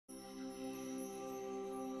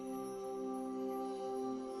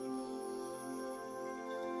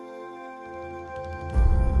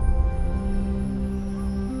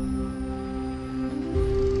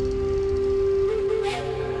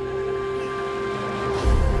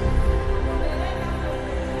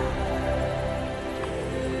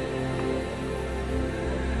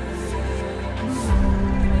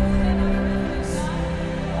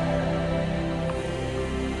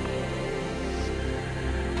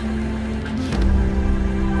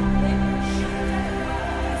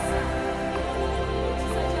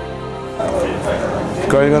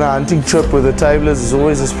Going on a hunting trip with the tablers is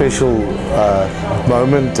always a special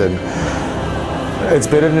moment, and it's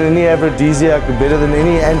better than any aphrodisiac, better than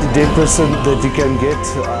any antidepressant that you can get.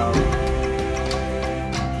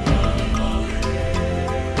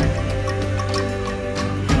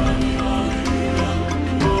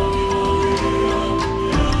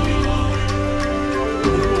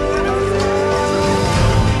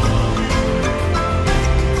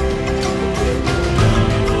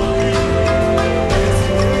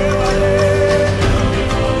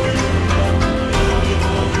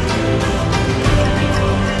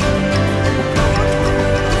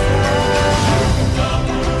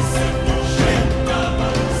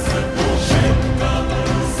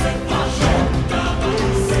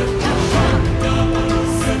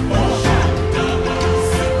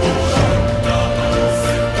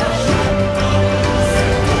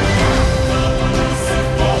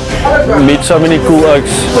 Meet so many cool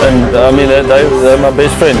oaks, and I mean they're my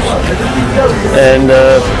best friends, and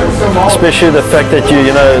especially the fact that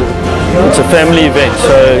you know it's a family event,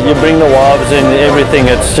 so you bring the wives and everything.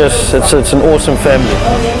 It's just it's an awesome family.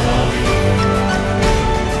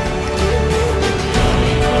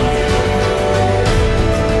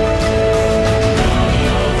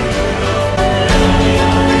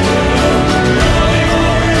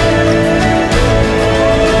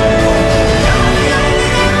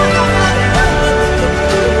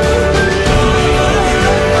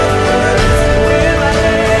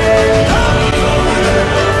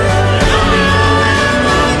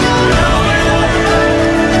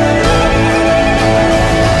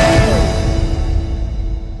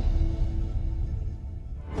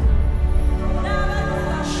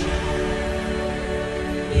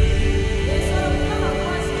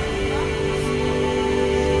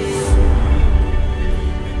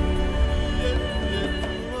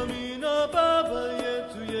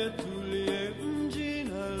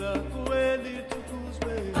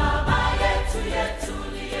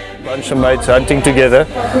 Bunch of mates hunting together,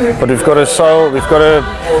 but we've got a soul, we've got a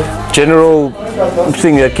general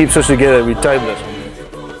thing that keeps us together. We tablers.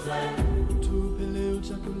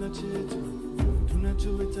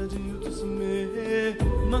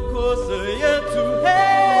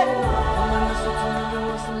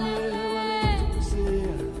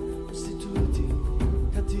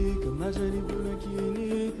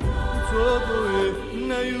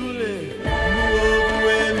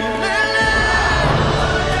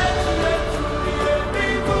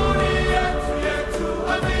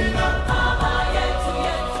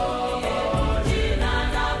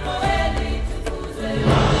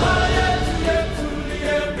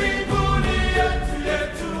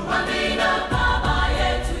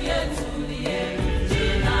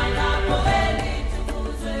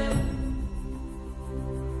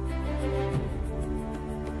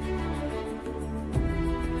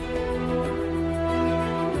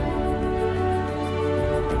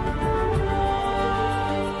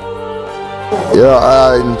 Yeah,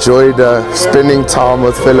 I enjoyed spending time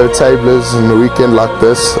with fellow tablers on a weekend like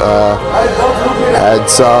this. Had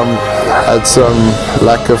some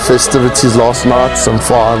lack of festivities last night, some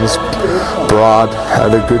farms, bride,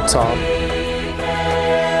 had a good time.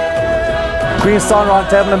 Kareedal Round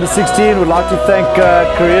Table number 16, would like to thank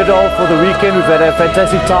Kareedal for the weekend. We've had a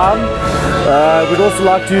fantastic time. We'd also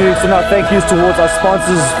like to send our thank yous towards our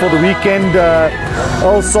sponsors for the weekend.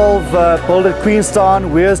 Solve, Build at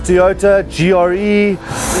Queenstown, Weers Toyota, GRE,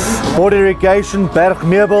 Board Irrigation, Berg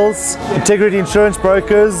Meubels, Integrity Insurance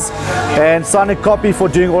Brokers, and Sign and Copy for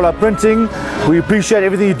doing all our printing. We appreciate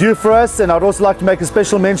everything you do for us, and I'd also like to make a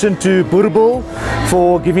special mention to Boerbul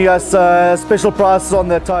for giving us special prices on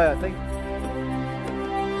their tire. Thank you.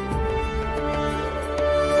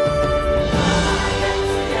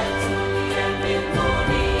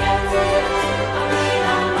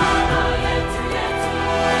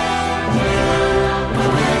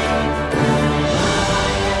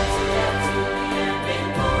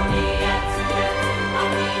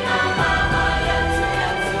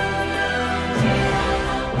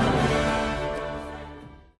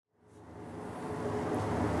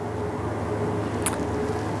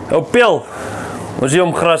 Ou pil, ons hier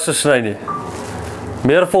om gras te sny nie.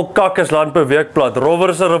 Meer vol kak as landbouwerkplat, rower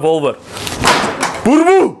is 'n revolver.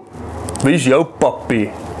 Boerboe, wie is jou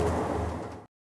pappie?